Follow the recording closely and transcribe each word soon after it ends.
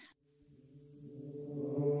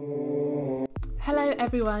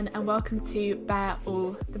everyone, and welcome to Bear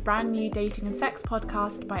All, the brand new dating and sex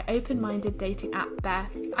podcast by open-minded dating app Bear.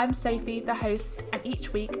 I'm Sophie, the host, and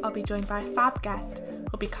each week I'll be joined by a fab guest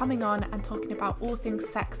who'll be coming on and talking about all things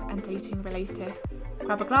sex and dating related.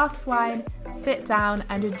 Grab a glass of wine, sit down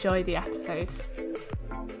and enjoy the episode.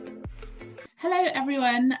 Hello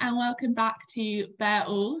everyone, and welcome back to Bear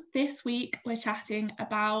All. This week we're chatting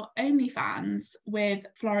about OnlyFans with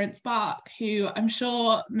Florence Bark, who I'm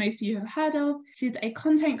sure most of you have heard of. She's a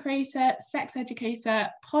content creator, sex educator,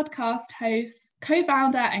 podcast host,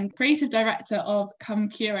 co-founder and creative director of Come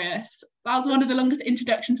Curious. That was one of the longest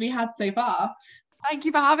introductions we had so far. Thank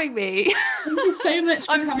you for having me. Thank you so much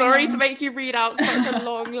for I'm sorry to make you read out such a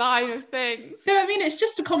long line of things. No, I mean, it's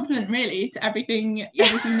just a compliment really to everything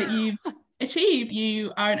that you've achieved.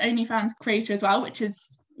 You are an OnlyFans creator as well, which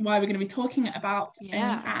is why we're going to be talking about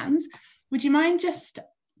OnlyFans. Would you mind just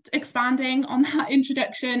expanding on that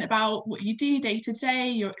introduction about what you do day to day,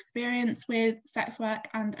 your experience with sex work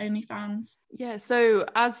and OnlyFans? Yeah, so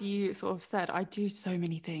as you sort of said, I do so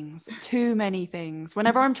many things, too many things.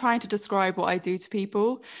 Whenever I'm trying to describe what I do to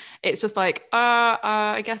people, it's just like,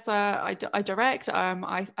 I guess I direct, I'm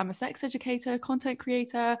a sex educator, content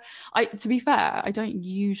creator. To be fair, I don't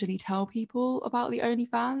usually tell people about the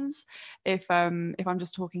OnlyFans if I'm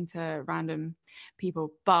just talking to random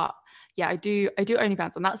people, but yeah, I do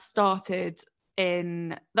OnlyFans, and that started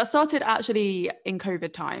actually in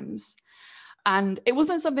COVID times. And it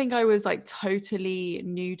wasn't something I was like totally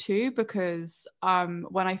new to, because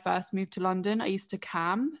when I first moved to London, I used to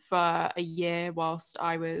cam for a year whilst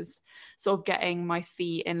I was sort of getting my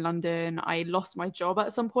feet in London. I lost my job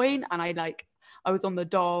at some point, and I was on the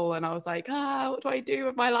dole, and I was like, what do I do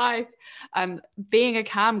with my life? And being a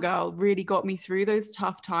cam girl really got me through those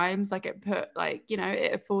tough times. Like it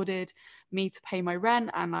afforded me to pay my rent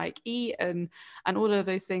and like eat and all of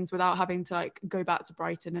those things without having to like go back to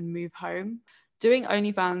Brighton and move home. Doing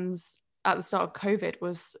OnlyFans at the start of COVID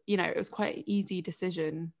was, it was quite an easy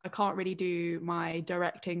decision. I can't really do my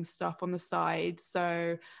directing stuff on the side.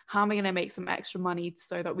 So how am I going to make some extra money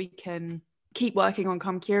so that we can keep working on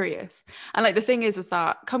Come Curious? And like the thing is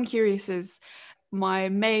that Come Curious is my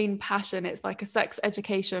main passion. It's like a sex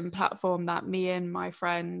education platform that me and my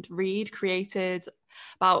friend Reed created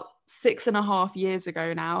about 6.5 years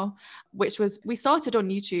ago now, which was, we started on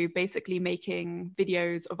YouTube basically making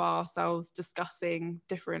videos of ourselves discussing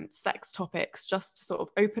different sex topics just to sort of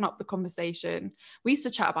open up the conversation. We used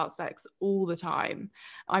to chat about sex all the time.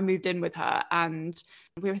 I moved in with her and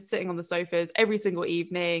we were sitting on the sofas every single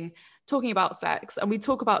evening talking about sex, and we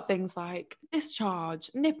talk about things like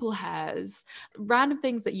discharge, nipple hairs, random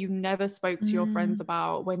things that you never spoke to your friends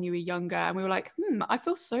about when you were younger. And we were like, I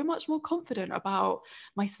feel so much more confident about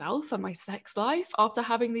myself and my sex life after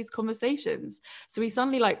having these conversations. So we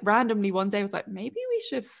suddenly like randomly one day was like, maybe we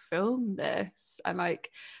should film this and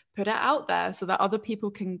like put it out there so that other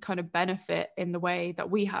people can kind of benefit in the way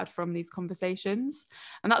that we had from these conversations.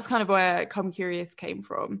 And that's kind of where Come Curious came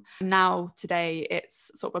from. Now today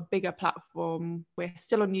it's sort of a bigger platform. We're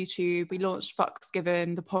still on YouTube. We launched Fucks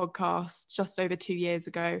Given, the podcast, just over 2 years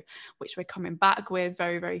ago, which we're coming back with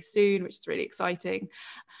very, very soon, which is really exciting.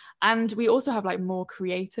 And we also have like more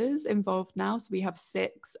creators involved now. So we have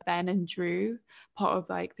 6, Ben and Drew, part of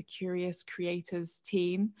like the Curious Creators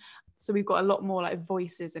team. So we've got a lot more like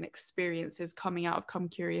voices and experiences coming out of Come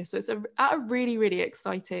Curious. So it's at a really, really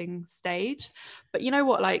exciting stage. But you know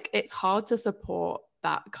what, like it's hard to support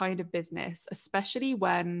that kind of business, especially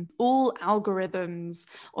when all algorithms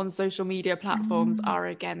on social media platforms are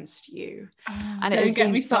against you. And it has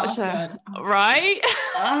been such a, right?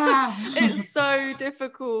 It's so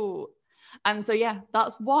difficult. And so, yeah,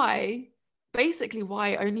 that's why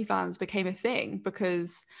OnlyFans became a thing,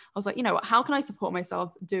 because I was like, how can I support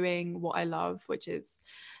myself doing what I love, which is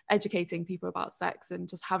educating people about sex and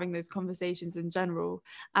just having those conversations in general.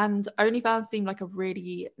 And OnlyFans seemed like a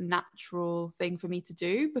really natural thing for me to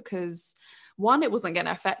do, because one, it wasn't going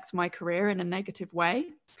to affect my career in a negative way.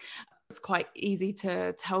 It's quite easy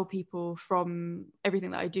to tell people from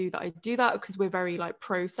everything that I do that because we're very like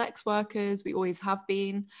pro sex workers. We always have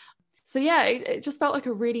been. So yeah, it just felt like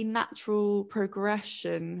a really natural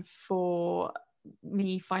progression for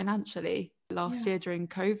me financially last year during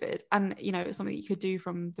COVID. And, it's something you could do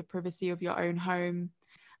from the privacy of your own home.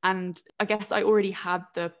 And I guess I already had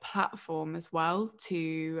the platform as well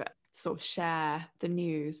to sort of share the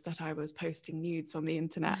news that I was posting nudes on the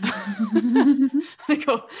internet. I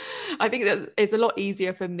think that it's a lot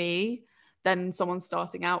easier for me than someone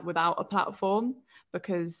starting out without a platform,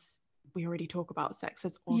 because we already talk about sex.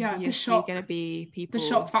 There's obviously going to be people. The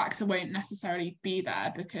shock factor won't necessarily be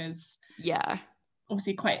there because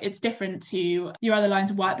obviously it's different to your other lines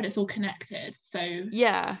of work, but it's all connected. So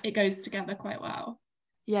yeah, it goes together quite well.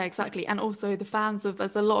 Yeah, exactly. And also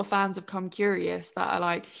there's a lot of fans of Come Curious that are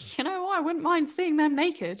like, you know what, I wouldn't mind seeing them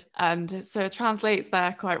naked. And so it translates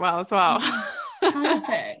there quite well as well.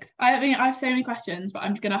 Perfect. I mean, I have so many questions, but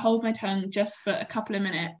I'm going to hold my tongue just for a couple of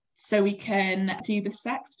minutes so we can do the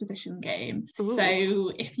sex position game. Ooh.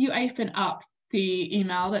 So if you open up the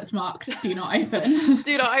email that's marked do not open.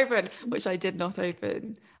 Do not open, which I did not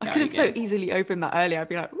open. I could have so easily opened that earlier. I'd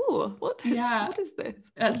be like, ooh, what is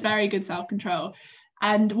this? That's very good self-control.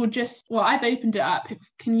 And I've opened it up.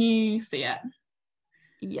 Can you see it?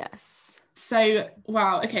 Yes. So,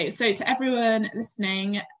 wow. Okay. So to everyone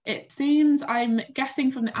listening, it seems, I'm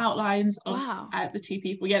guessing from the outlines of the two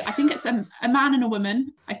people. Yeah, I think it's a man and a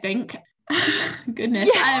woman, I think. Goodness.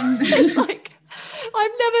 Yeah. It's like,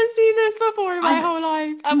 I've never seen this before in my whole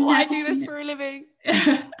life. And I do this for a living.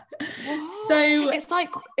 So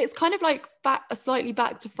it's kind of like slightly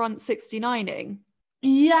back to front 69ing.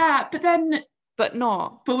 Yeah, but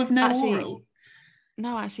not. But with no oral.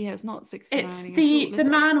 No, actually, yeah, it's not 69. It's the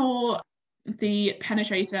man or the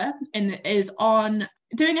penetrator is on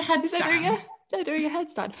doing a headstand. They're doing a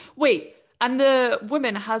headstand. Wait, and the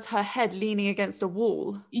woman has her head leaning against a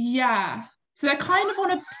wall. Yeah. So they're kind of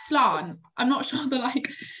on a slant. I'm not sure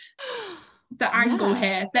the angle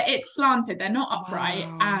here, but it's slanted. They're not upright.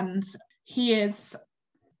 Wow. And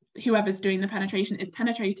whoever's doing the penetration is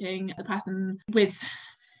penetrating the person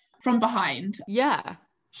from behind. Yeah.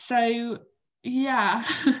 So, yeah.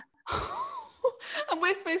 And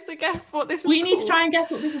we're supposed to guess what this is We need to try and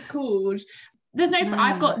guess what this is called. There's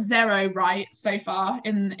I've got 0 right so far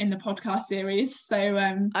in the podcast series. So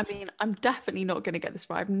I mean, I'm definitely not going to get this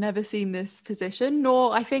right. I've never seen this position,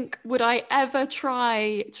 nor I think would I ever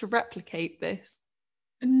try to replicate this.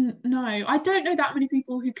 No, I don't know that many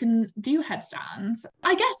people who can do headstands.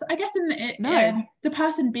 I guess the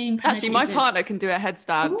person being penetrated. Actually, my partner can do a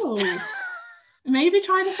headstand. Ooh. Maybe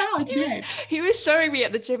try this out. He was showing me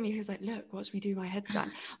at the gym. He was like, "Look, watch me do my headstand."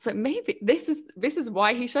 I was like, "Maybe this is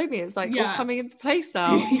why he showed me. It's like all coming into place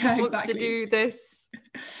now. He just wants to do this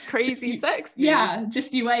crazy sex move." Yeah,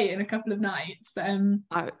 just you wait in a couple of nights.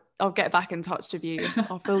 I'll get back in touch with you.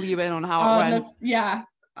 I'll fill you in on how it went.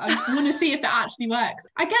 I want to see if it actually works.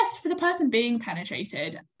 I guess for the person being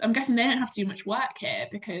penetrated, I'm guessing they don't have to do much work here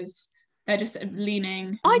because they're just sort of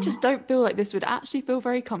leaning. I just don't feel like this would actually feel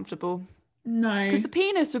very comfortable. No. Because the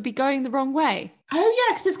penis would be going the wrong way. Oh,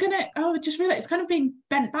 yeah, because I just realised it's kind of being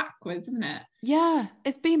bent backwards, isn't it? Yeah,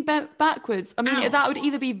 it's being bent backwards. I mean, that would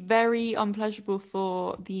either be very unpleasurable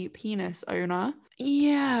for the penis owner.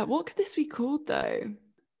 Yeah, what could this be called, though?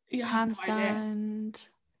 Handstand.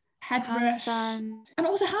 Head handstand. And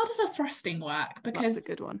also, how does a thrusting work? Because that's a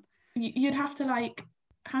good one. You'd have to,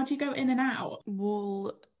 how do you go in and out?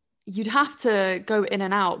 Well, you'd have to go in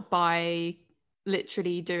and out by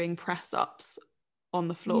literally doing press-ups on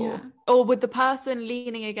the floor, or would the person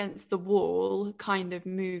leaning against the wall kind of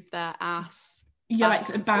move their ass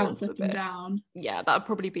bounce up and down? Yeah, that would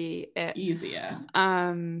probably be it. Easier.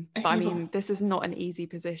 But I mean, this is not an easy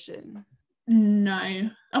position. No.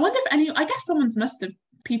 I wonder if I guess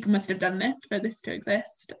people must have done this for this to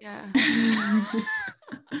exist. Yeah.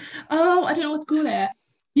 Oh, I don't know what to call it.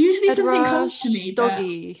 Usually head something comes to me.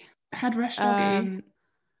 Doggy. Head rush doggy.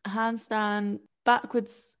 Handstand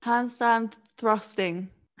backwards, handstand thrusting.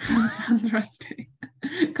 Handstand thrusting.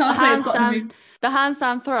 The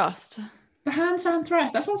handstand thrust. The handstand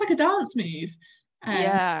thrust. That sounds like a dance move.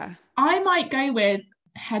 Yeah. I might go with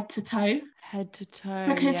head to toe. Head to toe.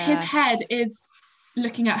 Because his head is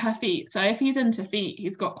looking at her feet. So if he's into feet,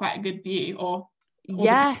 he's got quite a good view. Or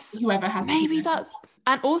whoever has. Maybe that's.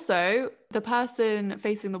 And also, the person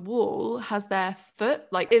facing the wall has their foot,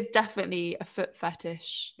 is definitely a foot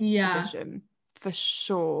fetish position. For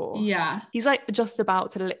sure. Yeah. He's just about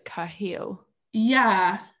to lick her heel.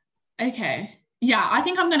 Yeah. Okay. Yeah, I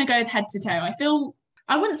think I'm going to go with head to toe.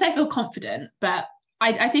 I wouldn't say I feel confident, but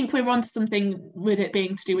I think we're onto something with it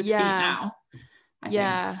being to do with feet now.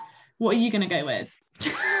 Yeah. What are you going to go with?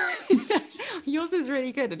 Yours is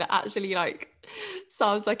really good, and it actually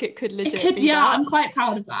sounds like it could legit be that. I'm quite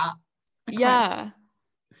proud of that.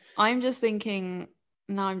 I'm just thinking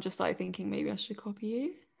maybe I should copy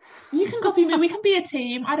you. You can copy me. We can be a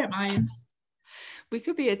team. I don't mind. We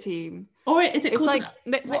could be a team. Or is it called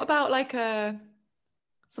what about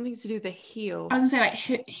something to do with the heel? I was gonna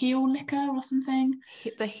say heel licker or something.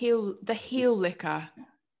 The heel licker.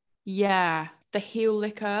 Yeah, the heel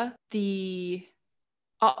licker. The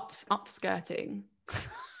upskirting.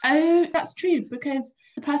 Oh, that's true, because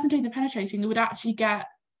the person doing the penetrating would actually get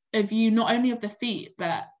a view not only of the feet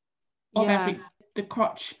but of every. the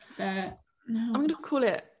crotch, no. I'm going to call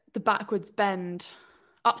it the backwards bend,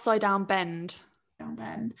 upside down bend. Down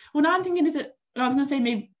bend. Well, now I'm thinking, I was going to say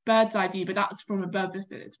maybe bird's eye view, but that's from above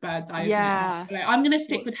if it's bird's eye. Yeah. Like, I'm going to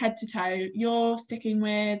stick with head to toe. You're sticking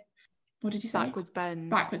with, what did you say? Backwards bend.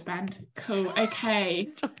 Backwards bend. Cool. Okay.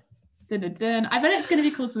 Dun, dun, dun. I bet it's going to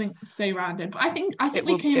be called something so random, but I think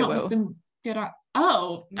we came up with some good.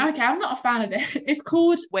 Oh, okay. I'm not a fan of it. It's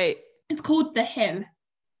called. Wait. It's called The Hill.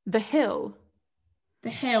 The Hill. The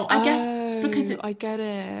Hill. I guess because I get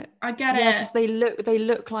it. I get it. Yeah, because they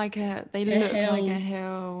look like a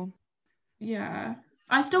hill. Yeah.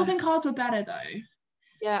 I still think ours were better though.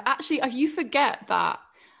 Yeah, actually, you forget that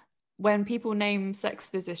when people name sex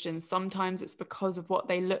positions, sometimes it's because of what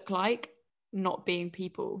they look like, not being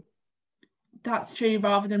people. That's true,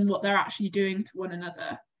 rather than what they're actually doing to one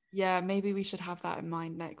another. Yeah, maybe we should have that in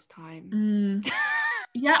mind next time.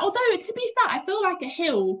 Yeah, although to be fair, I feel like a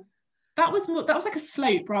hill, that was like a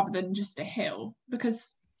slope rather than just a hill,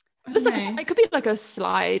 because it could be like a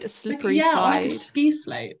slide, a slippery slide. Or like a ski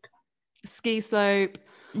slope.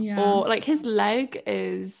 Yeah. Or like his leg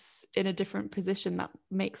is in a different position that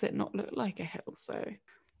makes it not look like a hill. So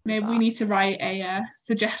maybe we need to write a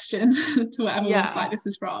suggestion to whatever website this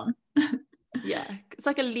is from. Yeah, it's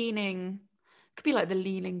like could be like the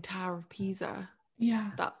Leaning Tower of Pisa.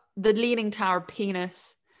 Yeah. The Leaning Tower of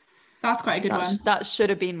Penis. That's quite a good one. That should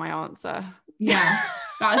have been my answer. Yeah,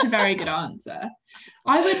 that is a very good answer.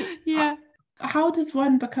 I would. Yeah. How does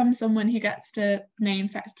one become someone who gets to name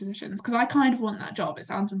sex positions? Because I kind of want that job. It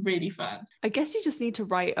sounds really fun. I guess you just need to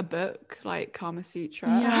write a book like Kama Sutra.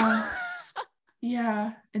 Yeah.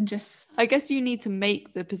 Yeah, and just. I guess you need to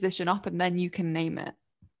make the position up and then you can name it.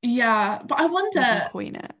 Yeah, but I wonder. You can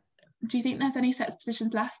coin it. Do you think there's any sex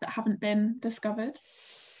positions left that haven't been discovered?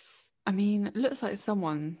 I mean, it looks like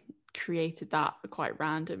someone created that quite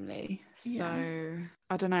randomly. Yeah. So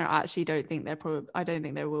I don't know. I actually don't think I don't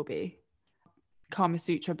think there will be Kama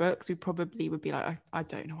Sutra books. We probably would be like, I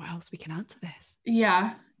don't know what else we can add to this.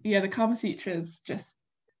 Yeah. The Kama Sutra is just,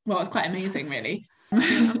 well, it's quite amazing, really.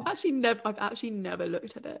 I've actually never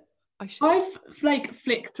looked at it. I've like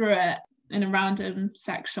flicked through it in a random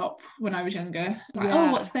sex shop when I was younger. Like,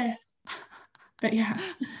 oh, what's this? But yeah,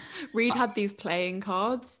 Reed had these playing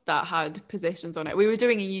cards that had positions on it. We were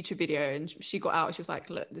doing a YouTube video and she got out, she was like,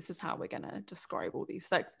 look, this is how we're gonna describe all these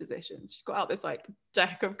sex positions. She got out this like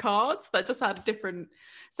deck of cards that just had different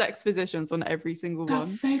sex positions on every single one.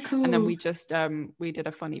 That's so cool. And then we just we did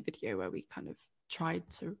a funny video where we kind of tried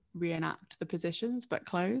to reenact the positions but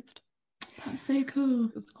clothed. That's so cool.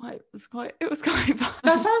 It was quite fun.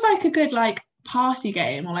 That sounds like a good like party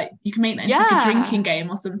game, or like you can make that into like a drinking game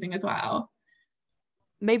or something as well.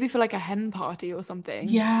 Maybe for like a hen party or something.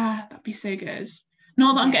 Yeah, that'd be so good.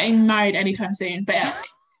 Not that I'm getting married anytime soon, but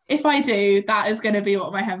if I do, that is going to be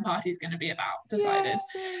what my hen party is going to be about. Decided.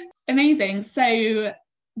 Yes. Amazing. So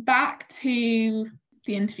back to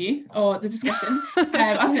the interview or the discussion.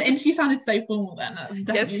 The interview sounded so formal then.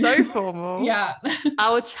 Yes, so formal. Yeah.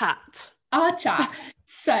 Our chat.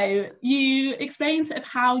 So you explained sort of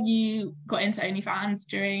how you got into OnlyFans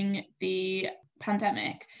during the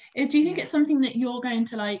pandemic. Do you think it's something that you're going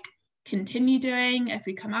to like continue doing as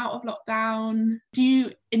we come out of lockdown? Do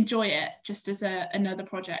you enjoy it just as another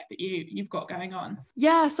project that you've got going on?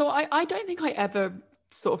 Yeah, so I don't think I ever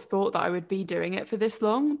sort of thought that I would be doing it for this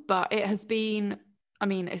long, but it has been, I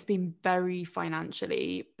mean, it's been very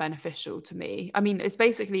financially beneficial to me. I mean, it's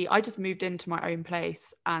basically, I just moved into my own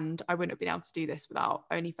place and I wouldn't have been able to do this without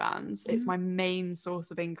OnlyFans. It's my main source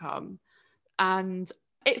of income. And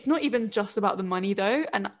it's not even just about the money though.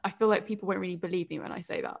 And I feel like people won't really believe me when I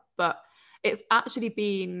say that, but it's actually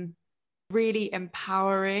been really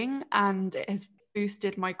empowering and it has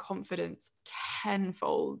boosted my confidence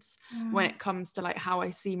tenfold when it comes to like how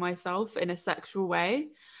I see myself in a sexual way.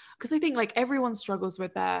 Because I think like everyone struggles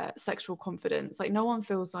with their sexual confidence. Like no one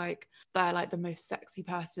feels like they're like the most sexy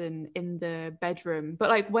person in the bedroom. But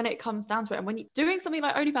like when it comes down to it, and when you're doing something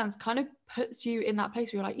like OnlyFans kind of puts you in that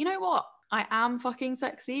place where you're like, you know what? I am fucking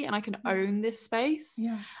sexy and I can own this space.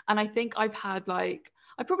 Yeah. And I think I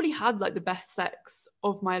probably had like the best sex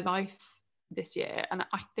of my life this year. And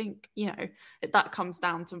I think, you know, that comes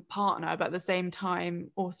down to partner, but at the same time,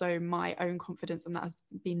 also my own confidence. And that has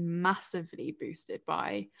been massively boosted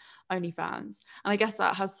by OnlyFans. And I guess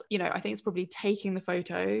that has, you know, I think it's probably taking the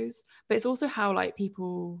photos, but it's also how like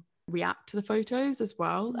people react to the photos as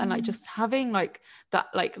well, and like just having like that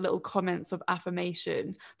like little comments of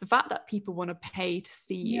affirmation, the fact that people want to pay to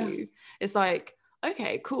see you, it's like,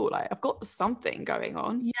 okay, cool, like I've got something going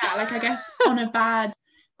on. Like I guess on a bad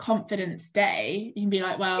confidence day you can be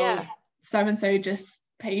like, well, so and so just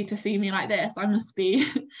pay to see me like this. I must be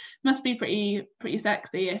must be pretty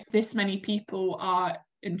sexy if this many people are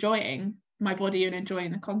enjoying my body and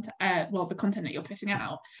enjoying the content, the content that you're putting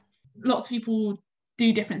out. Lots of people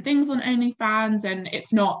do different things on OnlyFans, and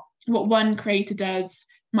it's not what one creator does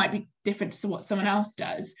might be different to what someone else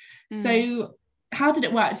does. So how did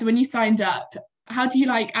it work? So when you signed up, how do you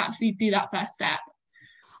like actually do that first step?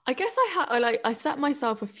 I guess I set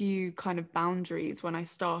myself a few kind of boundaries when I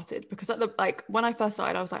started, because when I first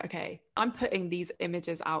started, I was like, okay, I'm putting these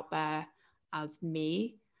images out there as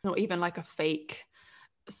me, not even like a fake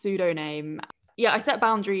pseudonym. Yeah, I set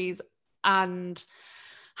boundaries. And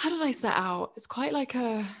how did I set out? It's quite like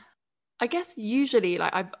I guess usually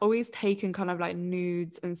like I've always taken kind of like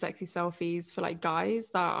nudes and sexy selfies for like guys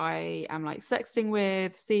that I am like sexting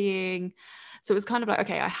with, seeing. So it was kind of like,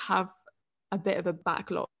 okay, I have a bit of a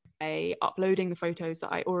backlog, uploading the photos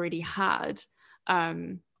that I already had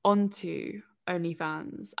onto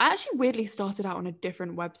OnlyFans. I actually weirdly started out on a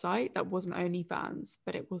different website that wasn't OnlyFans,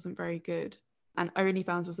 but it wasn't very good. And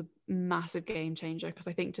OnlyFans was a massive game changer because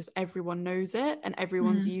I think just everyone knows it and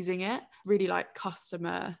everyone's using it, really like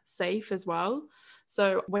customer safe as well.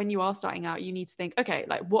 So when you are starting out, you need to think, okay,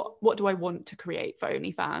 like what do I want to create for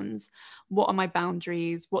OnlyFans? What are my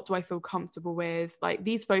boundaries? What do I feel comfortable with? Like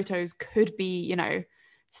these photos could be, you know,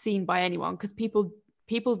 seen by anyone, because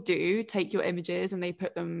people do take your images and they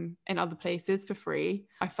put them in other places for free.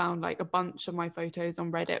 I found like a bunch of my photos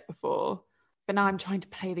on Reddit before, but now I'm trying to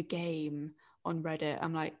play the game on Reddit.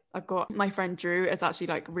 I'm like, I've got my friend Drew is actually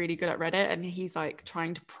like really good at Reddit, and he's like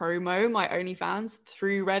trying to promo my OnlyFans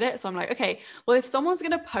through Reddit. So I'm like, okay, well, if someone's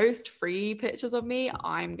going to post free pictures of me,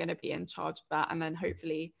 I'm going to be in charge of that. And then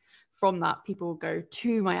hopefully from that, people will go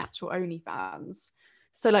to my actual OnlyFans.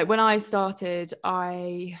 So like when I started,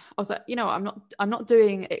 I was like, you know, I'm not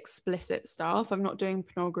doing explicit stuff. I'm not doing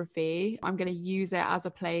pornography. I'm going to use it as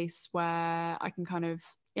a place where I can kind of,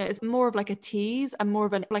 yeah, it's more of like a tease and more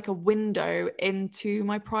of like a window into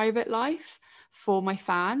my private life for my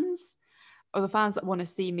fans, or the fans that want to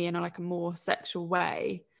see me in like a more sexual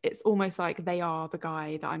way. It's almost like they are the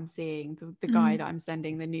guy that I'm seeing, the guy that I'm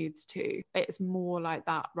sending the nudes to. It's more like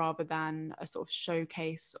that rather than a sort of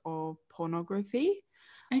showcase of pornography.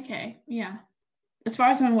 Okay, yeah. As far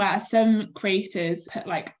as I'm aware, some creators put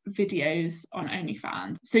like videos on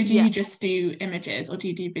OnlyFans. So do you just do images or do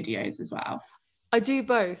you do videos as well? I do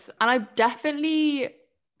both. And I've definitely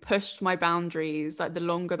pushed my boundaries, like the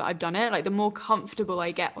longer that I've done it, like the more comfortable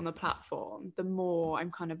I get on the platform, the more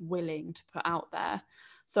I'm kind of willing to put out there.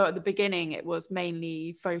 So at the beginning, it was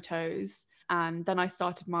mainly photos. And then I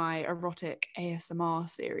started my erotic ASMR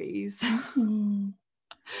series.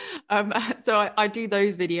 So I do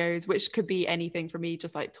those videos, which could be anything from me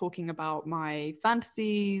just like talking about my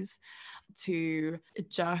fantasies to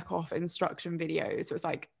jerk off instruction videos. So it's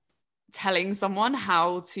like telling someone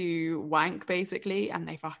how to wank basically, and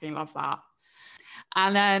they fucking love that.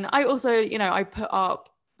 And then I also, you know, I put up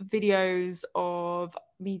videos of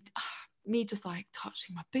me just like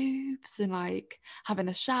touching my boobs and like having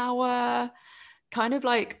a shower, kind of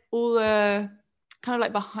like all the kind of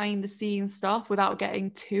like behind the scenes stuff without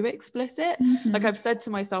getting too explicit. Like I've said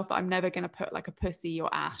to myself that I'm never going to put like a pussy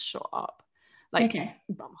or ass shot up, like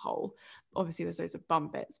bum hole. Obviously there's loads of bum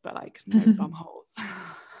bits, but like no bum holes.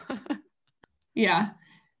 Yeah.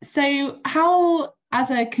 So how,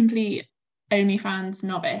 as a complete OnlyFans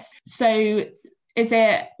novice, so is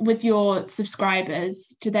it with your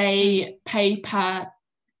subscribers, do they pay per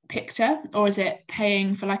picture, or is it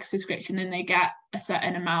paying for like a subscription and they get a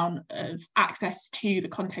certain amount of access to the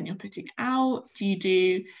content you're putting out? Do you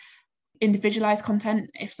do individualized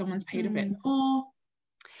content if someone's paid a bit more?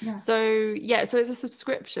 So it's a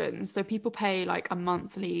subscription. So people pay like a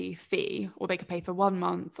monthly fee, or they could pay for 1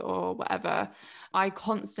 month or whatever. I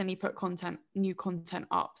constantly put new content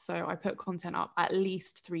up. So I put content up at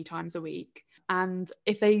least 3 times a week. And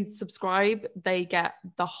if they subscribe, they get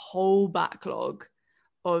the whole backlog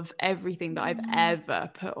of everything that I've ever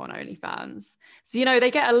put on OnlyFans. So, you know,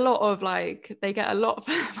 they get a lot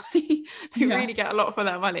for their money. They really get a lot for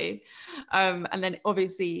their money. And then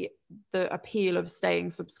obviously the appeal of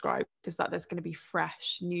staying subscribed is that there's going to be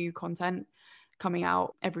fresh new content coming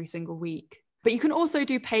out every single week. But you can also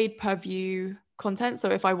do paid per view content. So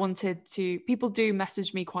if I wanted to, people do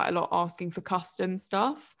message me quite a lot asking for custom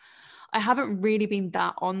stuff. I haven't really been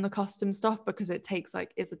that on the custom stuff because it takes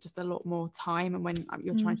it's just a lot more time, and when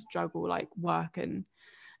you're trying to juggle like work and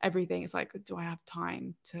everything. It's like, do I have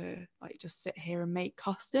time to like just sit here and make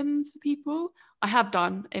customs for people? I have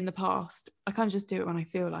done in the past. I kind of just do it when I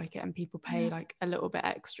feel like it, and people pay like a little bit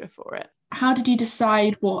extra for it. How did you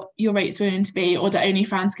decide what your rates were going to be, or did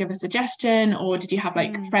OnlyFans give a suggestion, or did you have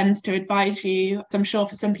like friends to advise you? I'm sure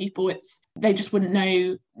for some people they just wouldn't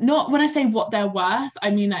know. Not when I say what they're worth, I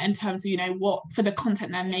mean that in terms of, you know, what for the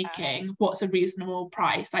content they're making, what's a reasonable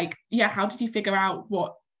price? Like, yeah, how did you figure out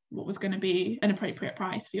what was going to be an appropriate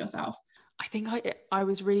price for yourself? I think I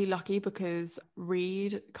was really lucky because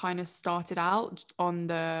Reed kind of started out on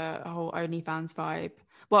the whole OnlyFans vibe.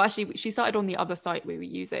 Well, actually, she started on the other site we were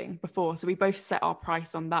using before, so we both set our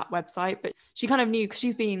price on that website. But she kind of knew, because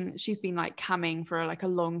she's been like camming for like a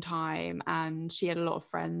long time, and she had a lot of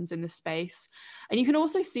friends in the space. And you can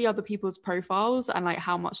also see other people's profiles and like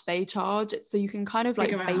how much they charge, so you can kind of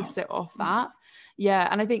like base it off that. Yeah,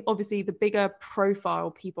 and I think obviously the bigger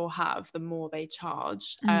profile people have, the more they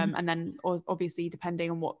charge. And then obviously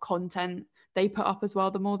depending on what content they put up as well,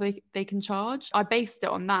 the more they can charge. I based it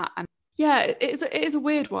on that. And yeah, it is a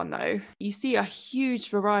weird one though. You see a huge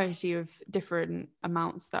variety of different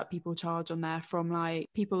amounts that people charge on there, from like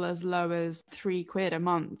people as low as £3 a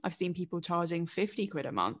month. I've seen people charging £50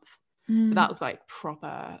 a month. But that was like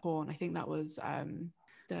proper porn. I think that was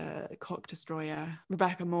the Cock Destroyer,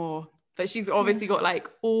 Rebecca Moore. But she's obviously got like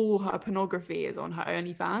all her pornography is on her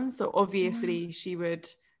OnlyFans. So obviously she would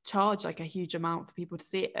charge like a huge amount for people to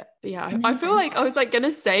see it. But yeah, I feel like I was like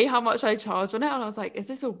gonna say how much I charge on it, and I was like, is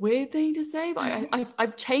this a weird thing to say? But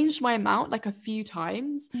I've changed my amount like a few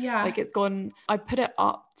times. Yeah, like it's gone, I put it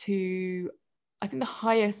up to, I think the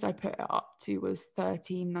highest I put it up to was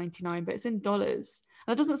 $13.99, but it's in dollars.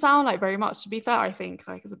 And it doesn't sound like very much. To be fair, I think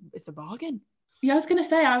like it's a bargain. Yeah, I was gonna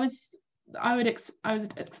say I would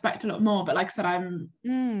expect a lot more, but like I said,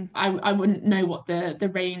 I wouldn't know what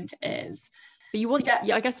the range is. But you want,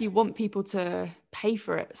 yeah, I guess you want people to pay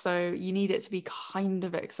for it, so you need it to be kind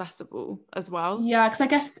of accessible as well. Yeah, because I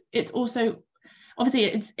guess it's also, obviously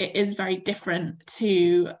it is very different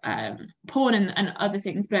to porn and other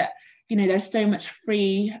things, but you know, there's so much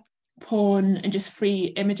free porn and just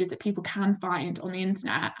free images that people can find on the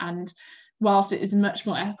internet. And whilst it is much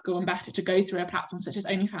more ethical and better to go through a platform such as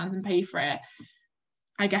OnlyFans and pay for it,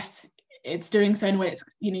 I guess it's doing so in a way it's,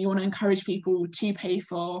 you know, you want to encourage people to pay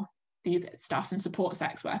for these stuff and support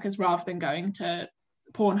sex workers rather than going to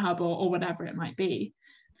Pornhub or whatever it might be.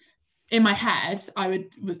 In my head, I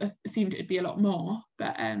would assumed it'd be a lot more,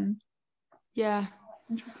 but yeah.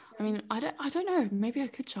 I mean, I don't know. Maybe I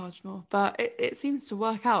could charge more, but it seems to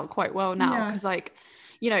work out quite well now, because like,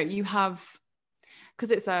 you know, you have, because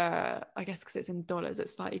it's I guess because it's in dollars,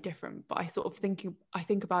 it's slightly different. But I sort of think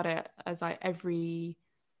about it as like every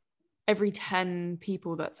 10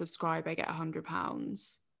 people that subscribe, I get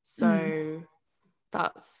 £100. So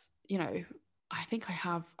that's, you know, I think I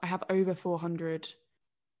have over 400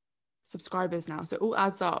 subscribers now, so it all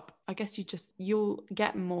adds up. I guess you'll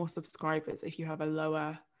get more subscribers if you have a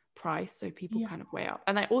lower price, so people kind of weigh up.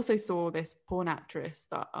 And I also saw this porn actress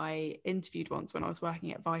that I interviewed once when I was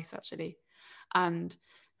working at Vice, actually, and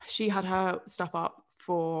she had her stuff up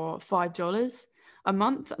for $5 a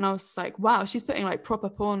month, and I was like, wow, she's putting like proper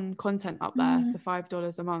porn content up there for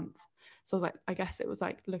 $5 a month. So I was like, I guess it was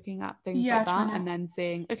like looking at things like that and then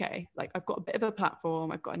seeing, okay, like I've got a bit of a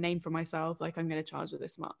platform, I've got a name for myself, like I'm going to charge her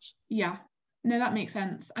this much. Yeah, no, that makes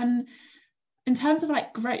sense. And in terms of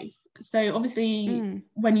like growth, so obviously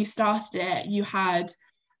when you started it, you had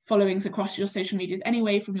followings across your social medias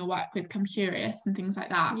anyway from your work with Come Curious and things like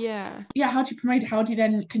that. Yeah. How do you promote it? How do you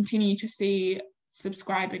then continue to see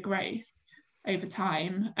subscriber growth over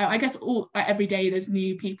time? I guess every day there's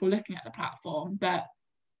new people looking at the platform, but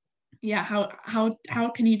yeah, how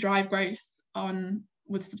can you drive growth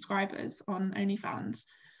with subscribers on OnlyFans?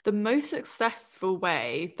 The most successful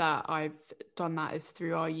way that I've done that is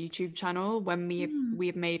through our YouTube channel. When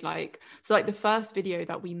we've made like the first video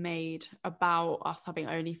that we made about us having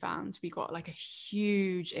OnlyFans, we got like a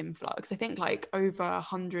huge influx. I think like over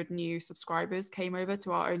 100 new subscribers came over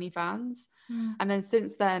to our OnlyFans. And then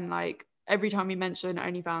since then, like every time we mention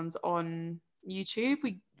OnlyFans on YouTube,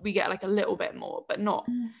 we get like a little bit more, but not.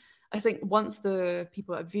 I think once the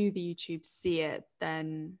people that view the YouTube see it,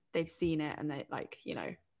 then they've seen it, and they like, you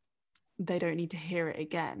know, they don't need to hear it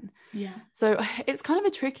again. Yeah. So it's kind of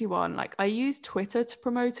a tricky one. Like I use Twitter to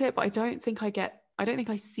promote it, but I don't think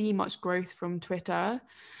I see much growth from Twitter.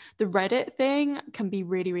 The Reddit thing can be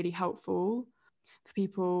really, really helpful for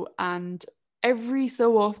people. And every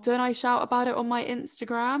so often I shout about it on my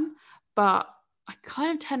Instagram, but I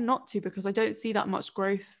kind of tend not to because I don't see that much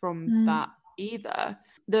growth from that either.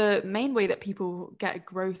 the main way that people get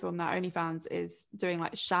growth on their OnlyFans is doing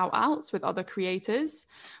like shout outs with other creators,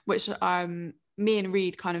 which me and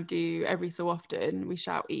Reed kind of do every so often. We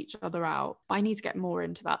shout each other out. But I need to get more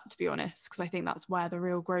into that, to be honest, because I think that's where the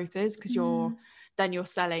real growth is, because you're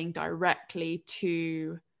selling directly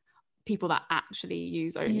to people that actually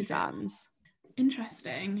use OnlyFans.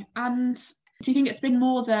 Interesting. And do you think it's been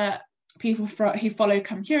more that people who follow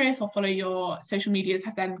Come Curious or follow your social medias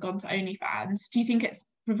have then gone to OnlyFans? Do you think it's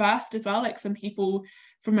reversed as well? Like some people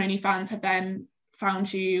from OnlyFans have then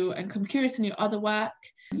found you and Come Curious in your other work?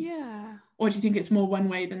 Yeah. Or do you think it's more one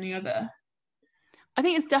way than the other? I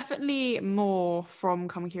think it's definitely more from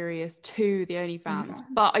Come Curious to the OnlyFans.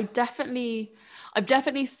 But I've definitely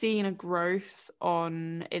seen a growth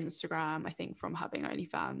on Instagram, I think, from having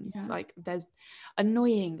OnlyFans. Yeah. Like there's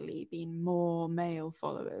annoyingly been more male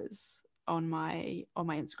followers on my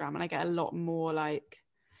Instagram, and I get a lot more like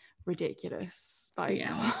ridiculous like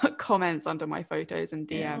comments under my photos and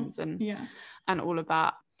DMs and all of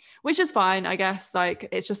that, which is fine, I guess. Like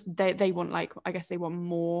it's just they want, like, I guess they want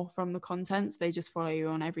more from the content, so they just follow you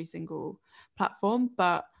on every single platform.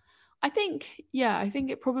 But I think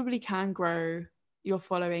it probably can grow your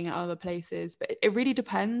following in other places, but it really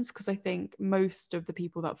depends, because I think most of the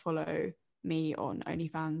people that follow me on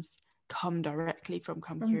OnlyFans come directly from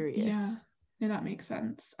Come Curious. Yeah, that makes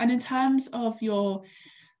sense. And in terms of your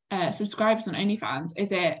subscribers on OnlyFans,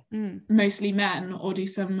 is it mostly men, or do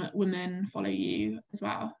some women follow you as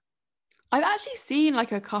well? I've actually seen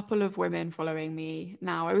like a couple of women following me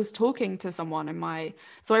now. I was talking to someone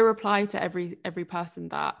so I reply to every person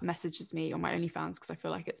that messages me on my OnlyFans, because I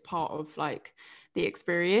feel like it's part of like the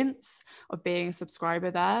experience of being a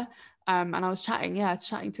subscriber there. And I was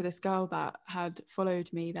chatting to this girl that had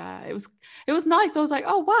followed me there. It was nice. I was like,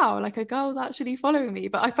 oh wow, like a girl's actually following me.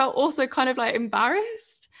 But I felt also kind of like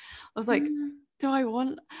embarrassed. I was like, do I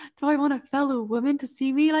want a fellow woman to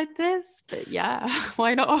see me like this? But yeah,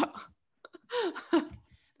 why not?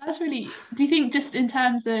 That's really, do you think just in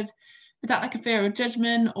terms of, is that like a fear of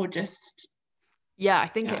judgment, or just? Yeah, I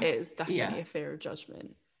think it is definitely a fear of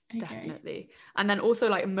judgment. Okay. Definitely. And then also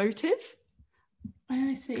like a motive. Oh,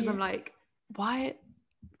 I see. Because I'm like, why?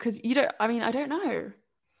 Because I don't know.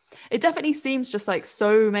 It definitely seems just like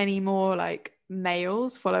so many more like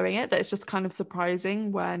males following it, that it's just kind of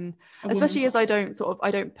surprising when, especially as I don't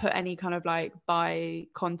put any kind of like bi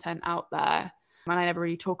content out there, and I never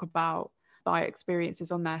really talk about bi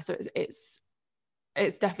experiences on there, so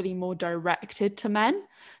it's definitely more directed to men.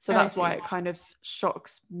 So that's why it kind of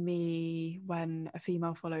shocks me when a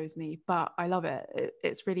female follows me. But I love it.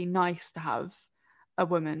 It's really nice to have a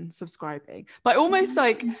woman subscribing. But almost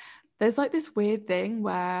like there's like this weird thing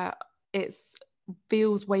where it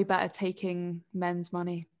feels way better taking men's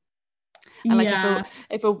money. And like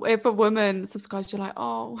if a woman subscribes, you're like,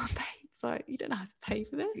 oh babes, like you don't have to pay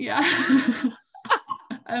for this. Yeah.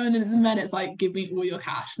 And in the men, it's like, give me all your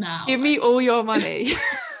cash now. Give me all your money.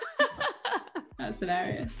 That's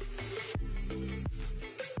hilarious.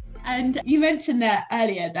 And you mentioned that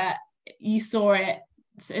earlier, that you saw it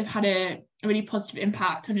sort of had a really positive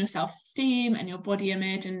impact on your self-esteem and your body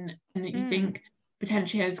image, and that you think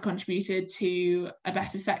potentially has contributed to a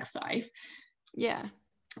better sex life. Yeah.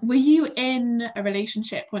 Were you in a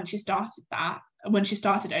relationship when she started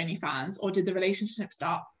OnlyFans, or did the relationship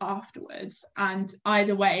start afterwards? And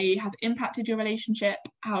either way, has it impacted your relationship?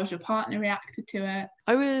 How has your partner reacted to it?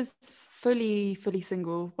 I was fully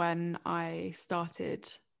single when I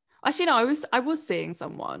started. Actually, no, I was seeing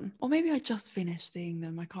someone, or maybe I just finished seeing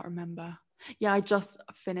them. I can't remember. Yeah, I just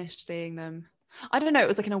finished seeing them. I don't know. It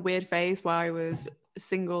was like in a weird phase where I was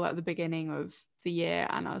single at the beginning of the year,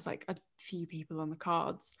 and I was like a few people on the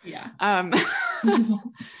cards. Yeah.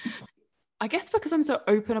 I guess because I'm so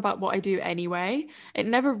open about what I do anyway, it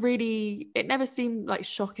never seemed like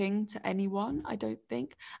shocking to anyone, I don't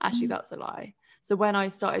think. Actually, that's a lie. So when I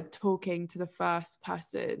started talking to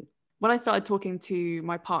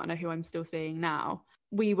my partner, who I'm still seeing now,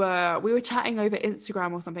 we were chatting over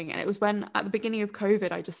Instagram or something, and it was when at the beginning of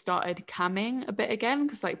COVID I just started camming a bit again,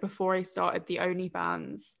 because like before I started the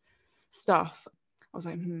OnlyFans stuff, I was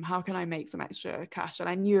like, how can I make some extra cash? And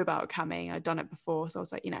I knew about camming. I'd done it before. So I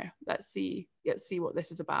was like, let's see what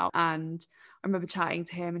this is about. And I remember chatting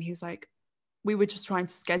to him, and he was like, we were just trying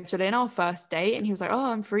to schedule in our first date. And he was like, oh,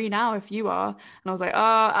 I'm free now if you are. And I was like,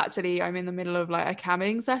 oh, actually, I'm in the middle of like a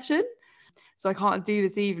camming session, so I can't do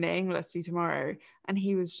this evening. Let's do tomorrow. And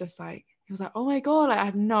he was like, oh my God, like, I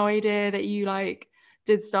had no idea that you like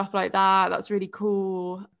did stuff like that. That's really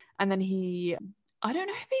cool. And then I don't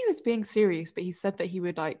know if he was being serious, but he said that he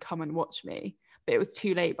would like come and watch me, but it was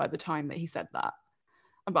too late by the time that he said that.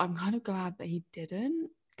 but I'm kind of glad that he didn't,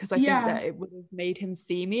 because I think Yeah. that it would have made him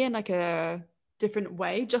see me in like a different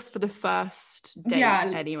way just for the first date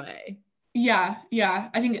Yeah. anyway. Yeah,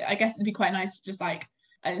 I guess it'd be quite nice to just like,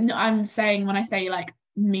 I'm saying, when I say like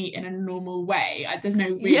meet in a normal way, there's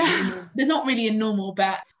not really a normal,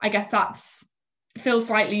 but I guess that's feels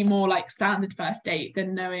slightly more like standard first date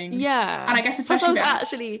than knowing. Yeah. And I guess Plus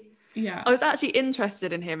especially I was actually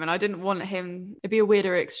interested in him, and I didn't want him, it'd be a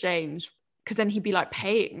weirder exchange, because then he'd be like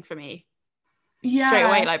paying for me straight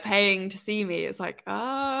away, like paying to see me. It's like, do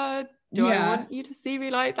I want you to see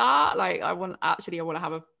me like that? Like I want to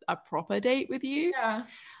have a proper date with you. Yeah.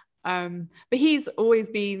 But he's always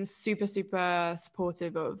been super, super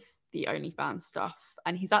supportive of the OnlyFans stuff,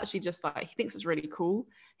 and he's actually just like, he thinks it's really cool.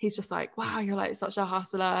 He's just like, wow, you're like such a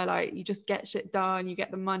hustler, like you just get shit done, you get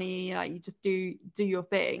the money, like you just do your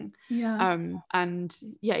thing. And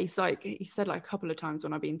yeah, he said like a couple of times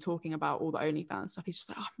when I've been talking about all the OnlyFans stuff, he's just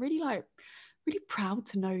like, oh, I'm really proud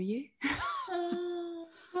to know you.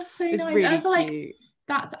 That's so it's nice. really and I feel cute. like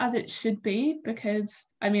that's as it should be, because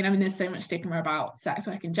I mean there's so much stigma about sex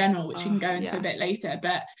work in general, which we can go into a bit later,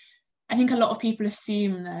 but I think a lot of people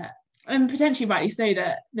assume that, and potentially rightly so,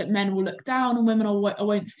 that men will look down on women, or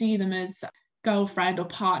won't see them as girlfriend or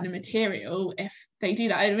partner material if they do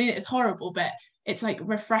that. I mean, it's horrible, but it's like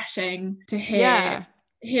refreshing to hear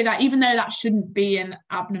that, even though that shouldn't be an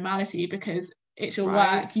abnormality, because it's your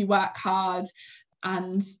work, you work hard,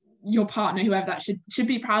 and your partner, whoever that should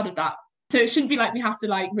be proud of that. So it shouldn't be like we have to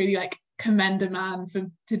like really like commend a man for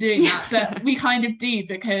doing that, but we kind of do,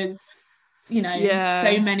 because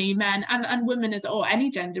so many men and women, or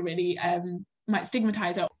any gender really, might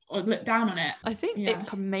stigmatize it or look down on it. I think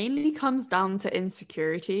it mainly comes down to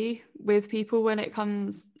insecurity with people when it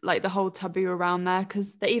comes like the whole taboo around there,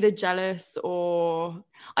 because they're either jealous, or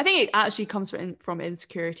I think it actually comes from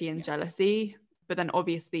insecurity and jealousy. But then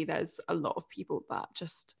obviously there's a lot of people that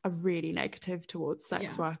just are really negative towards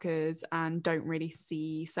sex workers and don't really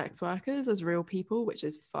see sex workers as real people, which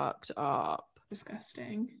is fucked up.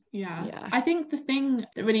 Disgusting. I think the thing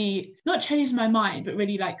that really not changed my mind, but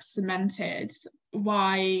really like cemented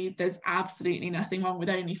why there's absolutely nothing wrong with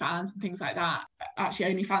OnlyFans and things like that.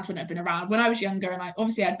 Actually, OnlyFans wouldn't have been around when I was younger, and like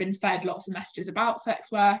obviously I'd been fed lots of messages about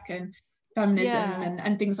sex work and feminism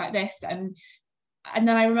and things like this, and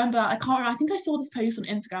then I remember, I think I saw this post on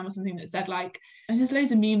Instagram or something that said like, and there's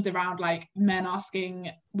loads of memes around like men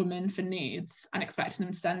asking women for nudes and expecting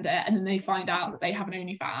them to send it, and then they find out that they have an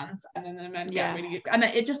OnlyFans, and then the men get really, and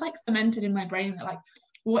it just like cemented in my brain that like,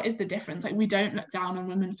 what is the difference? Like, we don't look down on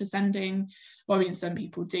women for sending, well, I mean, some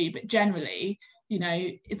people do, but generally,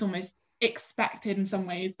 it's almost expected in some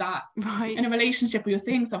ways that in a relationship where you're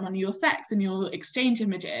seeing someone, you're sex and you'll exchange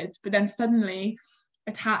images, but then suddenly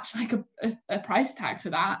attach like a price tag to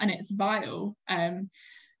that, and it's vile.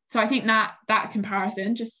 So I think that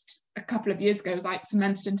comparison just a couple of years ago was like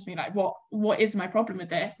cemented into me, like what is my problem with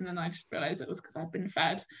this? And then I just realized it was because I've been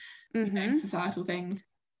fed societal things.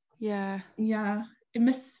 It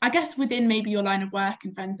must, I guess, within maybe your line of work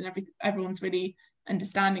and friends and everyone's really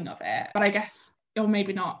understanding of it, but I guess, or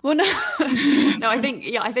maybe not. Well, no. I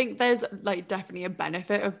think there's like definitely a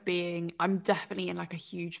benefit of I'm definitely in like a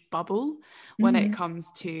huge bubble when it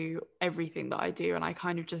comes to everything that I do, and I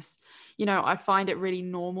kind of just, I find it really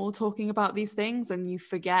normal talking about these things, and you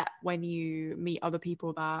forget when you meet other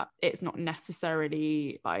people that it's not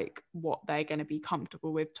necessarily like what they're going to be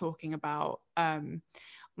comfortable with talking about.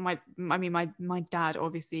 My dad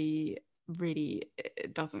obviously really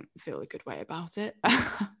doesn't feel a good way about it.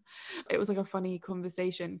 It was like a funny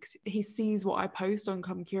conversation because he sees what I post on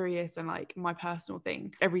Come Curious and like my personal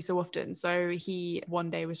thing every so often. So he one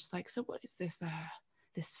day was just like, so what is this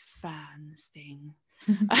fans thing?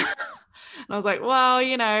 And I was like, well,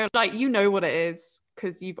 like, what it is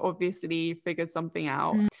because you've obviously figured something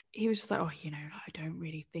out. He was just like, oh, I don't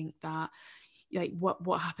really think that, like,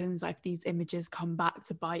 what happens if these images come back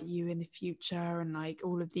to bite you in the future, and like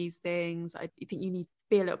all of these things, I think you need to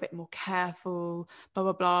be a little bit more careful, blah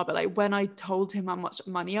blah blah. But like when I told him how much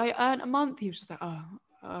money I earn a month, he was just like, oh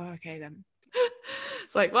okay then.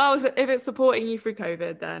 It's like, well, if it's supporting you through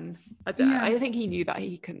COVID, then I think he knew that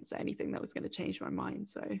he couldn't say anything that was going to change my mind.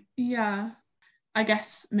 So I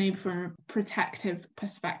guess maybe from a protective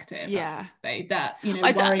perspective, say that,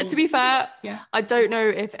 to be fair, I don't know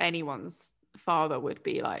if anyone's father would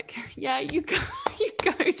be like, yeah, you go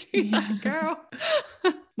do that, girl.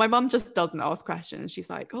 My mum just doesn't ask questions. She's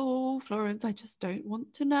like, oh, Florence, I just don't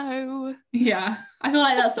want to know. I feel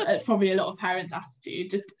like that's probably a lot of parents' attitude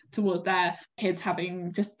just towards their kids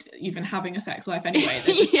having a sex life anyway.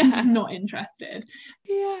 They're just not interested.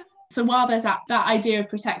 So while there's that idea of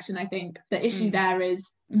protection, I think the issue there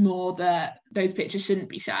is more that those pictures shouldn't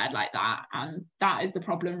be shared like that, and that is the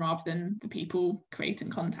problem rather than the people creating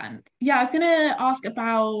content. Yeah, I was going to ask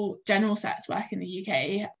about general sex work in the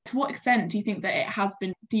UK. To what extent do you think that it has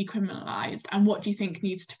been decriminalised, and what do you think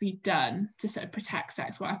needs to be done to sort of protect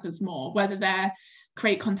sex workers more, whether they're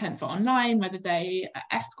create content for online, whether they are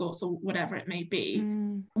escorts or whatever it may be?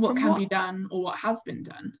 What can be done or what has been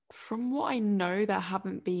done? From what I know, there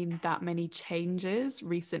haven't been that many changes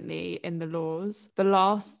recently in the laws. The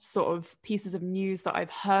last sort of pieces of news that I've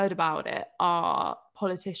heard about it are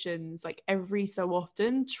politicians, like every so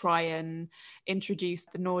often, try and introduce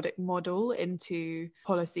the Nordic model into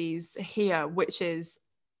policies here, which is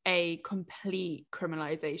a complete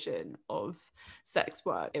criminalization of sex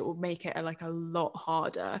work. It will make it like a lot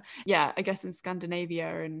harder. Yeah, I guess in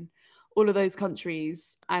Scandinavia and all of those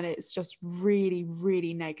countries, and it's just really,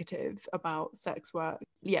 really negative about sex work.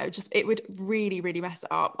 Yeah, it would really, really mess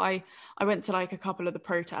it up. I went to like a couple of the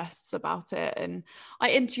protests about it, and I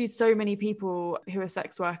interviewed so many people who are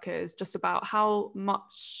sex workers just about how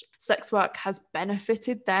much sex work has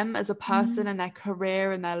benefited them as a person and their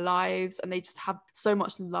career and their lives, and they just have so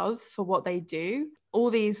much love for what they do.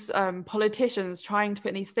 All these politicians trying to put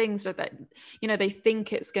in these things so that, you know, they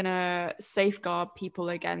think it's going to safeguard people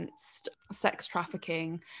against sex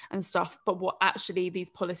trafficking and stuff. But what actually these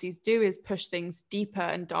policies do is push things deeper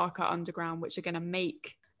and darker underground, which are going to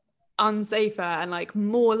make unsafer and like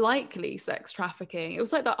more likely sex trafficking. It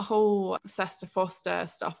was like that whole Sesta Foster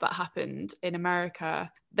stuff that happened in America.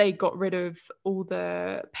 They got rid of all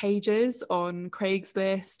the pages on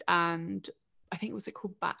Craigslist and I think, was it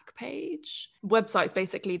called Backpage? Websites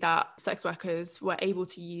basically that sex workers were able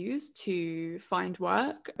to use to find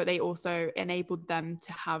work, but they also enabled them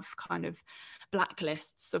to have kind of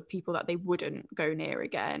blacklists of people that they wouldn't go near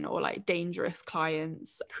again, or like dangerous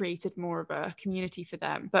clients, created more of a community for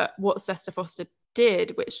them. But what Sesta Foster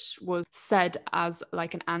did, which was said as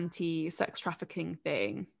like an anti-sex trafficking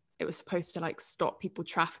thing, it was supposed to like stop people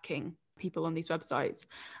trafficking people on these websites,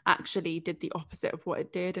 actually did the opposite of what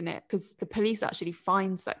it did. And it, because the police actually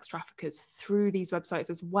find sex traffickers through these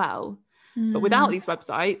websites as well. But without these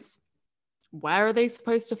websites, where are they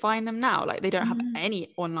supposed to find them now? Like, they don't have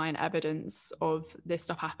any online evidence of this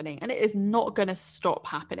stuff happening, and it is not going to stop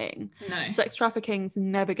happening. No. Sex trafficking's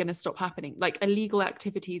never going to stop happening. Like, illegal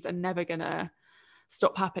activities are never going to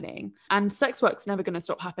stop happening, and sex work's never going to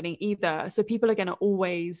stop happening either. So people are going to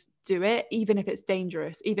always do it, even if it's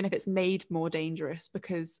dangerous, even if it's made more dangerous,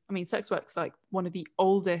 because I mean, sex work's like one of the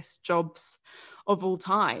oldest jobs of all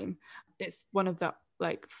time. It's one of the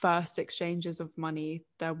like first exchanges of money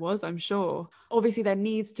there was, I'm sure. Obviously there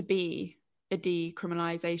needs to be a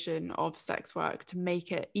decriminalization of sex work to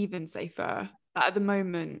make it even safer. But at the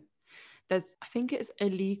moment, I think it's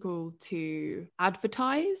illegal to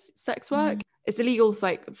advertise sex work. It's illegal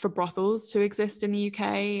for brothels to exist in the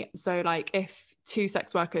UK. So like if two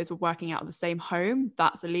sex workers were working out of the same home,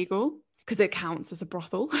 that's illegal because it counts as a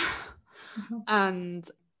brothel.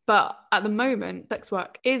 But at the moment, sex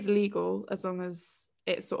work is legal as long as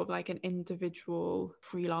it's sort of like an individual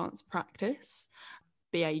freelance practice.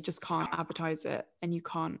 But yeah, you just can't advertise it, and you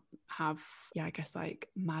can't have, I guess like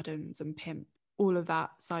madams and pimp, all of that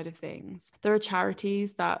side of things. There are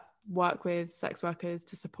charities that work with sex workers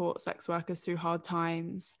to support sex workers through hard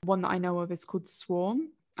times. One that I know of is called Swarm,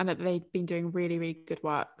 and that they've been doing really, really good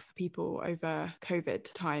work for people over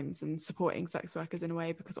COVID times and supporting sex workers in a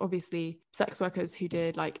way, because obviously sex workers who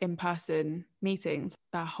did like in-person meetings,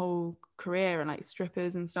 their whole career, and like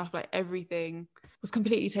strippers and stuff, like everything was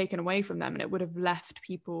completely taken away from them, and it would have left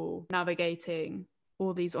people navigating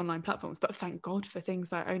all these online platforms. But thank God for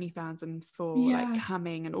things like OnlyFans and for like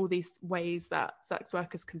camming and all these ways that sex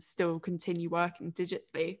workers can still continue working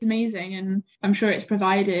digitally. It's amazing, and I'm sure it's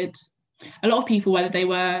provided a lot of people, whether they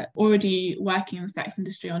were already working in the sex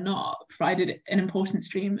industry or not, provided an important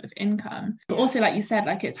stream of income. But also, like you said,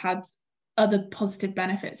 like it's had other positive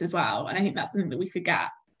benefits as well. And I think that's something that we forget.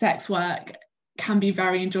 Sex work can be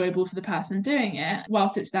very enjoyable for the person doing it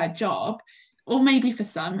whilst it's their job, or maybe for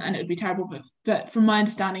some, and it would be terrible, but from my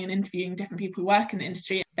understanding and interviewing different people who work in the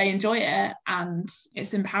industry, they enjoy it and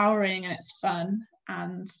it's empowering and it's fun.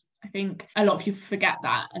 And I think a lot of people forget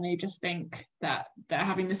that, and they just think that they're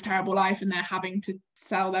having this terrible life and they're having to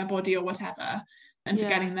sell their body or whatever, and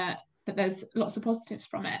forgetting that there's lots of positives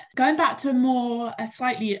from it. Going back to a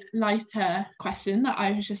slightly lighter question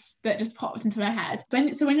that just popped into my head.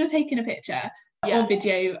 When you're taking a picture or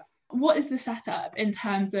video, what is the setup in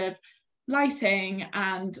terms of lighting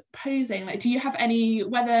and posing? Like, do you have any,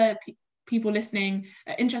 whether people listening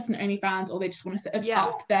are interested in OnlyFans, or they just want to sort of Yeah.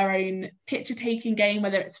 up their own picture taking game,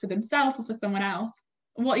 whether it's for themselves or for someone else,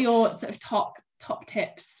 what are your sort of top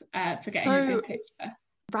tips for getting a good picture?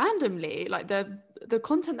 Randomly, like the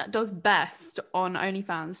content that does best on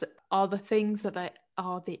OnlyFans are the things that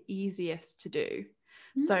are the easiest to do.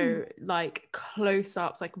 So like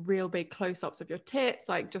close-ups, like real big close-ups of your tits,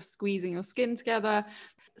 like just squeezing your skin together.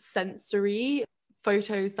 Sensory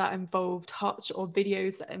photos that involve touch, or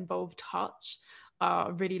videos that involve touch,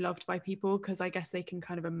 are really loved by people because I guess they can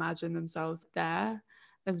kind of imagine themselves there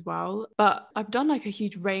as well. But I've done like a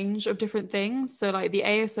huge range of different things. So like the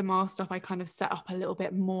ASMR stuff, I kind of set up a little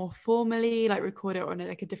bit more formally, like record it on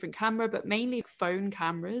like a different camera, but mainly phone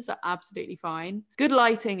cameras are absolutely fine. Good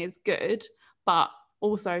lighting is good, but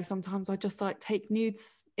also sometimes I just like take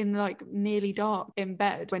nudes in like nearly dark in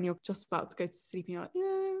bed when you're just about to go to sleep and you're like,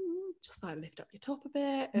 yeah, just like lift up your top a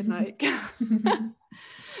bit and like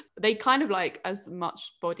they kind of like as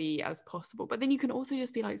much body as possible, but then you can also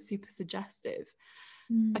just be like super suggestive.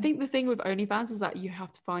 I think the thing with OnlyFans is that you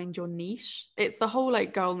have to find your niche. It's the whole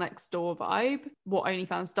like girl next door vibe. What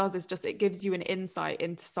OnlyFans does is just it gives you an insight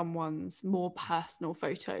into someone's more personal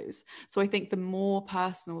photos. So I think the more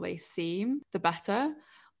personal they seem, the better.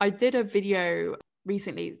 I did a video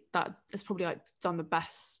recently that has probably like done the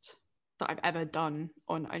best that I've ever done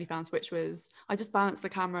on OnlyFans, which was I just balanced the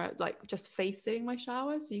camera like just facing my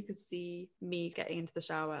shower so you could see me getting into the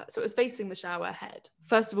shower. So it was facing the shower head.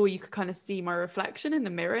 First of all, you could kind of see my reflection in the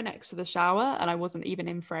mirror next to the shower, and I wasn't even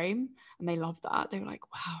in frame, and they loved that. They were like,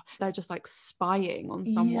 wow, they're just like spying on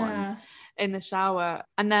someone in the shower.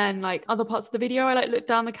 And then like other parts of the video, I like looked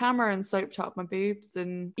down the camera and soaped up my boobs,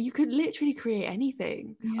 and you could literally create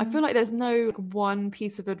anything. I feel like there's no one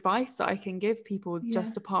piece of advice that I can give people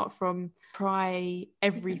just apart from try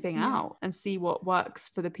everything out and see what works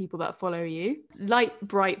for the people that follow you. Light,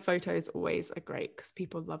 bright photos always are great because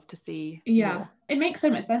people love to see more. It makes so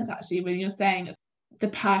much sense actually when you're saying it's the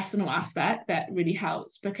personal aspect that really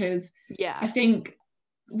helps, because I think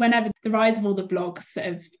whenever the rise of all the vlogs sort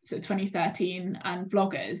of 2013 and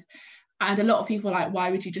vloggers, and a lot of people are like,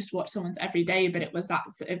 why would you just watch someone's every day? But it was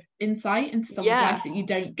that sort of insight into someone's life that you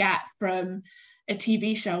don't get from a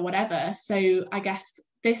TV show or whatever. So I guess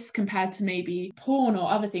this, compared to maybe porn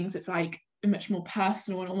or other things, it's like much more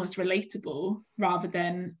personal and almost relatable rather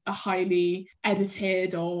than a highly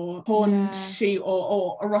edited or porn shoot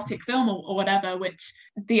or erotic film or whatever, which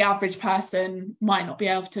the average person might not be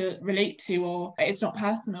able to relate to, or it's not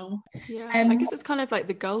personal. I guess it's kind of like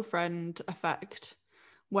the girlfriend effect,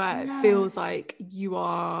 where it feels like you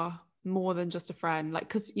are more than just a friend, like,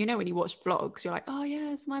 because you know when you watch vlogs you're like, oh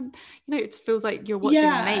yeah, it's my, you know, it feels like you're watching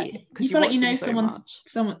a mate because you feel like you know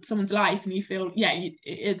someone's life, and you feel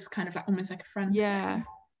it's kind of like almost like a friend.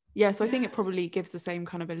 So I think it probably gives the same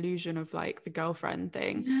kind of illusion of like the girlfriend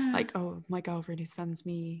thing, like, oh, my girlfriend who sends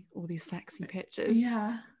me all these sexy pictures.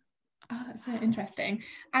 Oh, that's so interesting.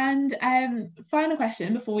 And final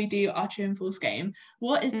question before we do our true and false game: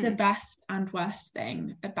 what is the best and worst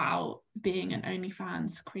thing about being an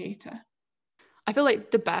OnlyFans creator? I feel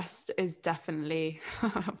like the best is definitely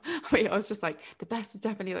wait, I was just like, the best is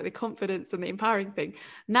definitely like the confidence and the empowering thing.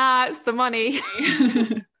 Nah, it's the money.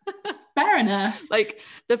 Fair enough. Like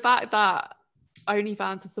the fact that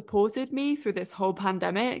OnlyFans has supported me through this whole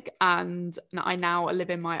pandemic, and I now live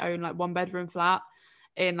in my own like 1-bedroom flat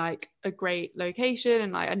in like a great location,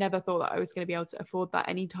 and like I never thought that I was going to be able to afford that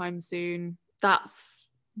anytime soon. That's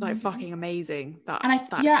like fucking amazing. I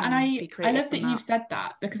love that you've said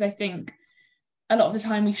that, because I think a lot of the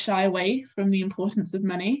time we shy away from the importance of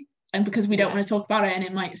money, and because we don't want to talk about it, and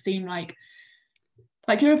it might seem like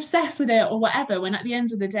you're obsessed with it or whatever, when at the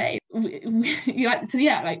end of the day you like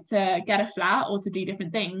to get a flat or to do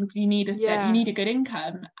different things, you need you need a good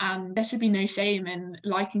income, and there should be no shame in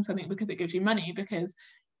liking something because it gives you money, because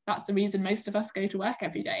that's the reason most of us go to work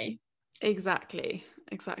every day. Exactly,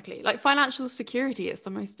 like financial security is the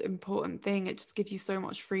most important thing. It just gives you so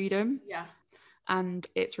much freedom, and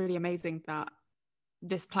it's really amazing that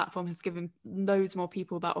this platform has given loads more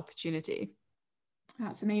people that opportunity.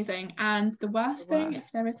 That's amazing. And the worst thing,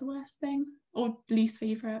 if there is a worst thing, or least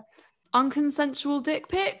favourite? Unconsensual dick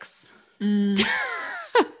pics. That's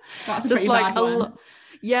a just pretty like bad one.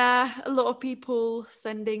 A lot of people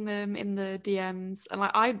sending them in the DMs, and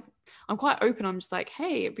like I'm quite open. I'm just like,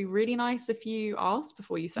 hey, it'd be really nice if you asked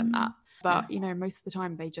before you sent that. But you know, most of the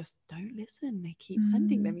time they just don't listen. They keep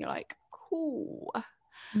sending them. You're like, cool.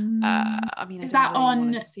 I mean, is that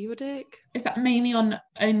on see your dick? Is that mainly on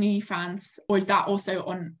OnlyFans, or is that also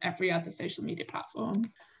on every other social media platform?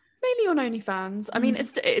 Mainly on OnlyFans. I mean,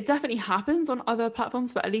 it definitely happens on other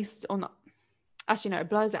platforms, but at least on Actually, no, it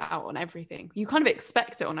blurs it out on everything. You kind of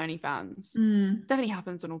expect it on OnlyFans. Definitely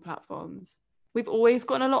happens on all platforms. We've always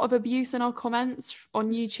gotten a lot of abuse in our comments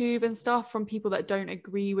on YouTube and stuff from people that don't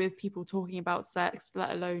agree with people talking about sex,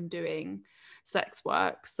 let alone doing sex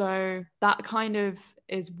work. So that kind of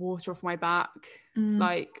is water off my back,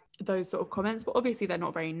 like those sort of comments. But obviously they're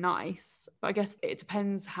not very nice. But I guess it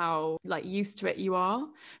depends how like used to it you are.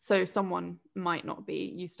 So someone might not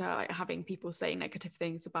be used to like having people say negative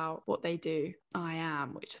things about what they do. I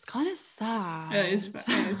am, which is kind of sad. It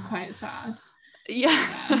is quite sad.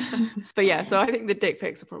 Yeah. But yeah, so I think the dick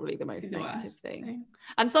pics are probably the most negative thing.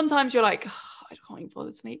 And sometimes you're like, oh, I can't even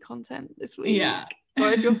bother to make content this week. Yeah. Or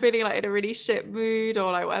if you're feeling like in a really shit mood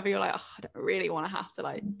or like whatever, you're like, oh, I don't really want to have to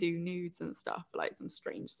like do nudes and stuff for like some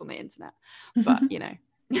strangers on the internet. But you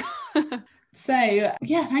know. So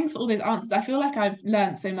yeah, thanks for all those answers. I feel like I've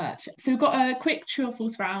learned so much. So we've got a quick true or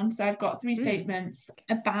false round. So I've got 3 statements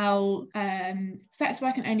about sex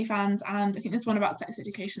work and OnlyFans, and I think there's one about sex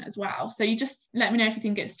education as well. So you just let me know if you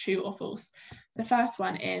think it's true or false. The first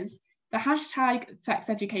one is the hashtag sex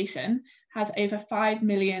education has over 5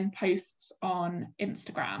 million posts on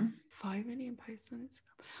Instagram. 5 million posts on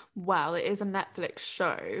Instagram. Well, it is a Netflix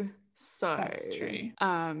show. So that's true.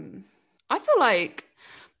 I feel like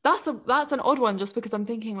that's an odd one, just because I'm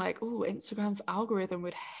thinking like, oh, Instagram's algorithm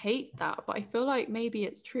would hate that, but I feel like maybe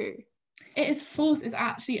it's true. It is false. It's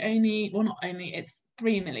actually it's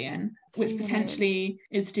 3 million, which potentially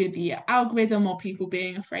is due to the algorithm or people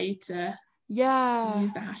being afraid to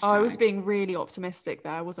use the hashtag. Oh, I was being really optimistic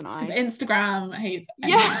there, wasn't I? Instagram hates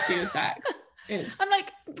anything to do with sex. I'm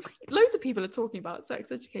like, loads of people are talking about sex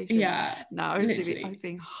education. Yeah. No, I was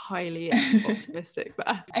being highly optimistic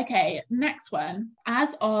there. Okay, next one.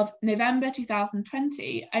 As of November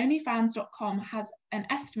 2020, OnlyFans.com has an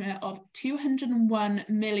estimate of 201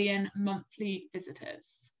 million monthly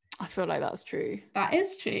visitors. I feel like that's true. That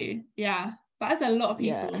is true. Yeah. That is a lot of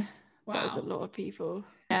people. Yeah, wow. That is a lot of people.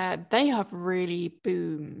 Yeah, they have really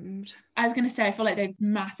boomed. I was going to say, I feel like they've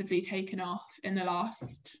massively taken off in the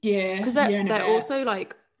last year. Because they're also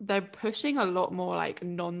like, they're pushing a lot more like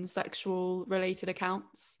non-sexual related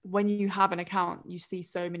accounts. When you have an account, you see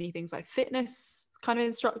so many things like fitness kind of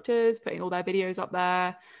instructors putting all their videos up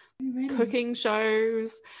there. Really? Cooking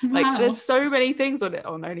shows. Wow. Like there's so many things on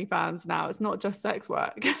OnlyFans now. It's not just sex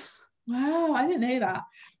work. Wow, I didn't know that.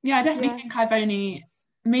 Yeah, I definitely think I've only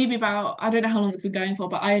maybe about, I don't know how long it's been going for,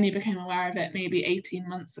 but I only became aware of it maybe 18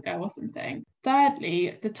 months ago or something.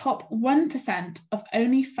 Thirdly, the top 1% of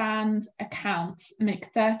OnlyFans accounts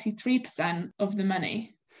make 33% of the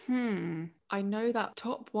money. I know that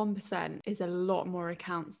top 1% is a lot more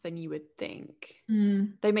accounts than you would think.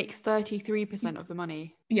 They make 33% of the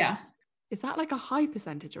money. Yeah. Is that like a high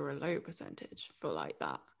percentage or a low percentage for like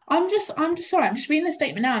that? I'm just sorry, I'm just reading the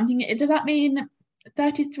statement now. I'm thinking, does that mean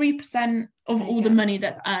 33% of all the money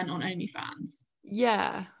that's earned on OnlyFans?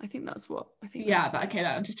 Yeah, I think that's what I think. Yeah, but okay,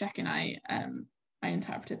 I'm just checking. I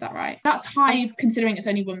interpreted that right. That's high considering it's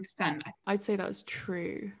only 1%. I'd say that's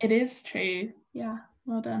true. It is true. Yeah,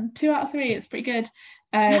 well done. 2 out of 3. It's pretty good.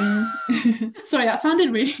 Sorry, that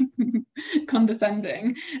sounded really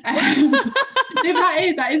condescending. No,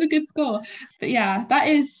 that is a good score. But yeah, that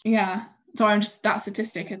is Sorry, that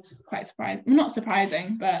statistic is quite surprising. Not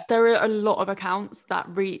surprising, but there are a lot of accounts that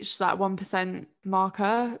reach that 1%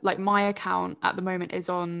 marker. Like my account at the moment is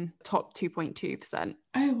on top 2.2%.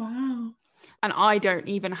 Oh wow. And I don't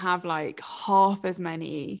even have like half as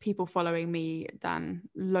many people following me than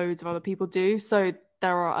loads of other people do. So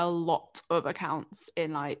there are a lot of accounts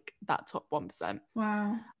in like that top 1%.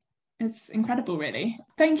 Wow. It's incredible, really.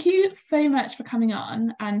 Thank you so much for coming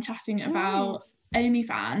on and chatting about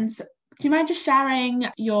OnlyFans. Do you mind just sharing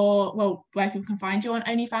where people can find you on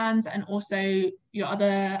OnlyFans and also your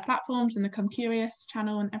other platforms and the Come Curious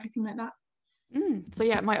channel and everything like that? So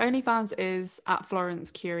yeah, my OnlyFans is at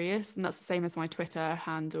Florence Curious, and that's the same as my Twitter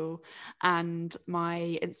handle. And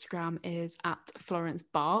my Instagram is at Florence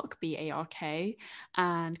Bark, BARK.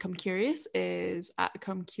 And Come Curious is at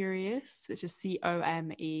Come Curious, which is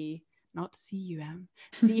COME, not CUM,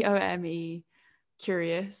 COME.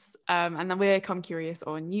 Curious, and then we're Come Curious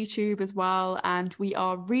on YouTube as well, and we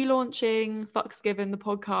are relaunching Fucks Given, the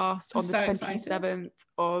podcast, on the 27th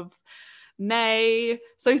of May,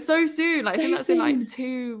 so soon. I think that's soon. In like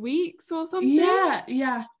 2 weeks or something.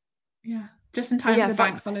 Yeah just in time for the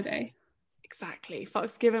bank holiday. Exactly.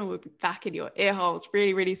 Fucks Given will be back in your ear holes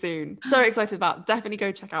really, really soon. So excited about. Definitely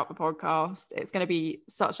go check out the podcast. It's going to be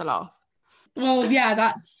such a laugh. Well,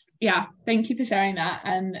 thank you for sharing that,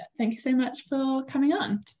 and thank you so much for coming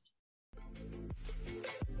on.